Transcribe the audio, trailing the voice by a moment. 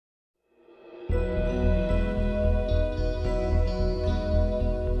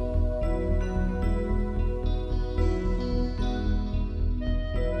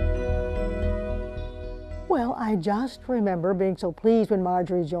I just remember being so pleased when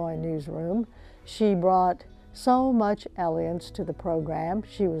Marjorie joined Newsroom. She brought so much elegance to the program.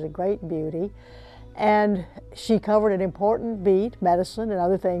 She was a great beauty, and she covered an important beat, medicine and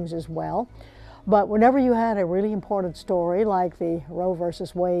other things as well. But whenever you had a really important story like the Roe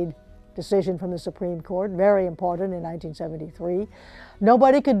versus Wade decision from the Supreme Court, very important in 1973,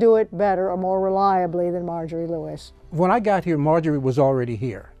 nobody could do it better or more reliably than Marjorie Louis. When I got here, Marjorie was already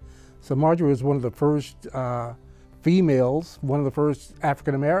here. So Marjorie was one of the first females, one of the first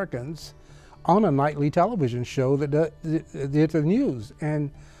African Americans on a nightly television show that did the news. And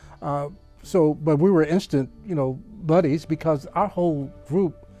but we were instant, buddies, because our whole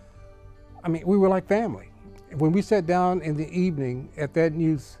group, we were like family. When we sat down in the evening at that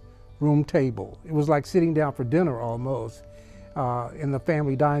newsroom table, it was like sitting down for dinner almost in the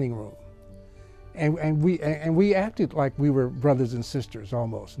family dining room. And we acted like we were brothers and sisters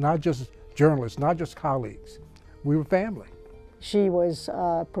almost, not just journalists, not just colleagues. We were family. She was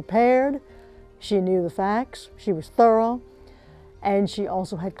prepared, she knew the facts, she was thorough, and she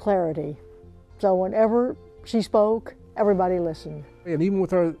also had clarity. So whenever she spoke, everybody listened. And even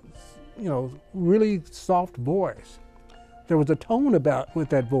with her, really soft voice, there was a tone with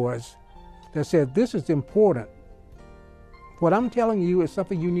that voice that said, this is important. What I'm telling you is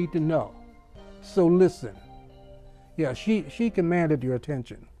something you need to know. So listen. Yeah, she commanded your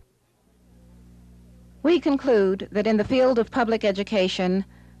attention. We conclude that in the field of public education,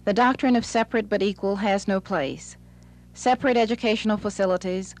 the doctrine of separate but equal has no place. Separate educational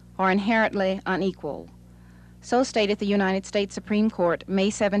facilities are inherently unequal. So stated the United States Supreme Court, May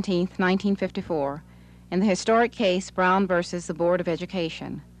 17, 1954, in the historic case Brown versus the Board of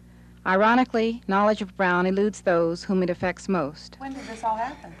Education. Ironically, knowledge of Brown eludes those whom it affects most. When did this all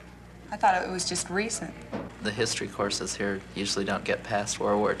happen? I thought it was just recent. The history courses here usually don't get past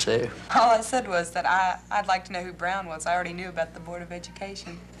World War II. All I said was that I'd like to know who Brown was. I already knew about the Board of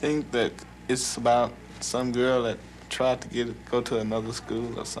Education. I think that it's about some girl that tried to go to another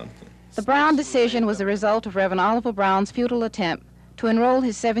school or something. The Brown decision was the result of Reverend Oliver Brown's futile attempt to enroll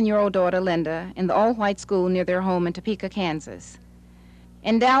his 7-year-old daughter, Linda, in the all-white school near their home in Topeka, Kansas.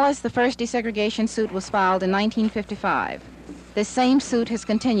 In Dallas, the first desegregation suit was filed in 1955. This same suit has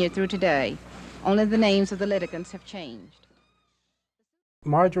continued through today. Only the names of the litigants have changed.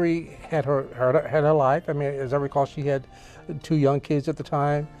 Marjorie had her life. As I recall, she had 2 young kids at the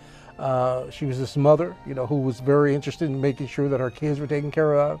time. She was this mother, who was very interested in making sure that her kids were taken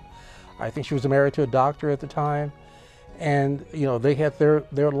care of. I think she was married to a doctor at the time. And, they had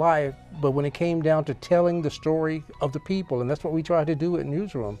their life. But when it came down to telling the story of the people, and that's what we tried to do at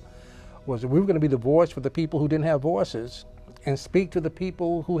Newsroom, was that we were going to be the voice for the people who didn't have voices and speak to the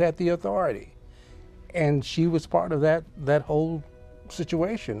people who had the authority. And she was part of that whole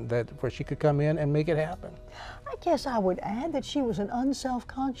situation where she could come in and make it happen. I guess I would add that she was an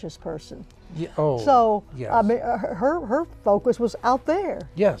unself-conscious person. Yeah, so yes. Her focus was out there.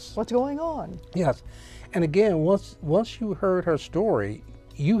 Yes. What's going on? Yes. And again, once you heard her story,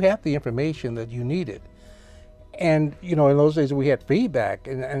 you had the information that you needed. And in those days we had feedback,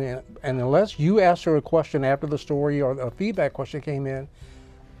 and unless you asked her a question after the story or a feedback question came in,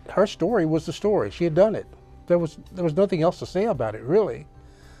 her story was the story. She had done it. There was nothing else to say about it, really,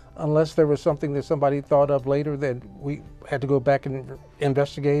 unless there was something that somebody thought of later that we had to go back and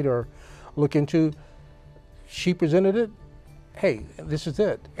investigate or look into. She presented it. Hey, this is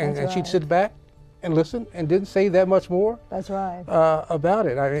it, and she'd sit back and listen and didn't say that much more. That's right. About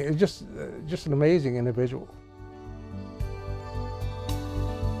it. It's just an amazing individual.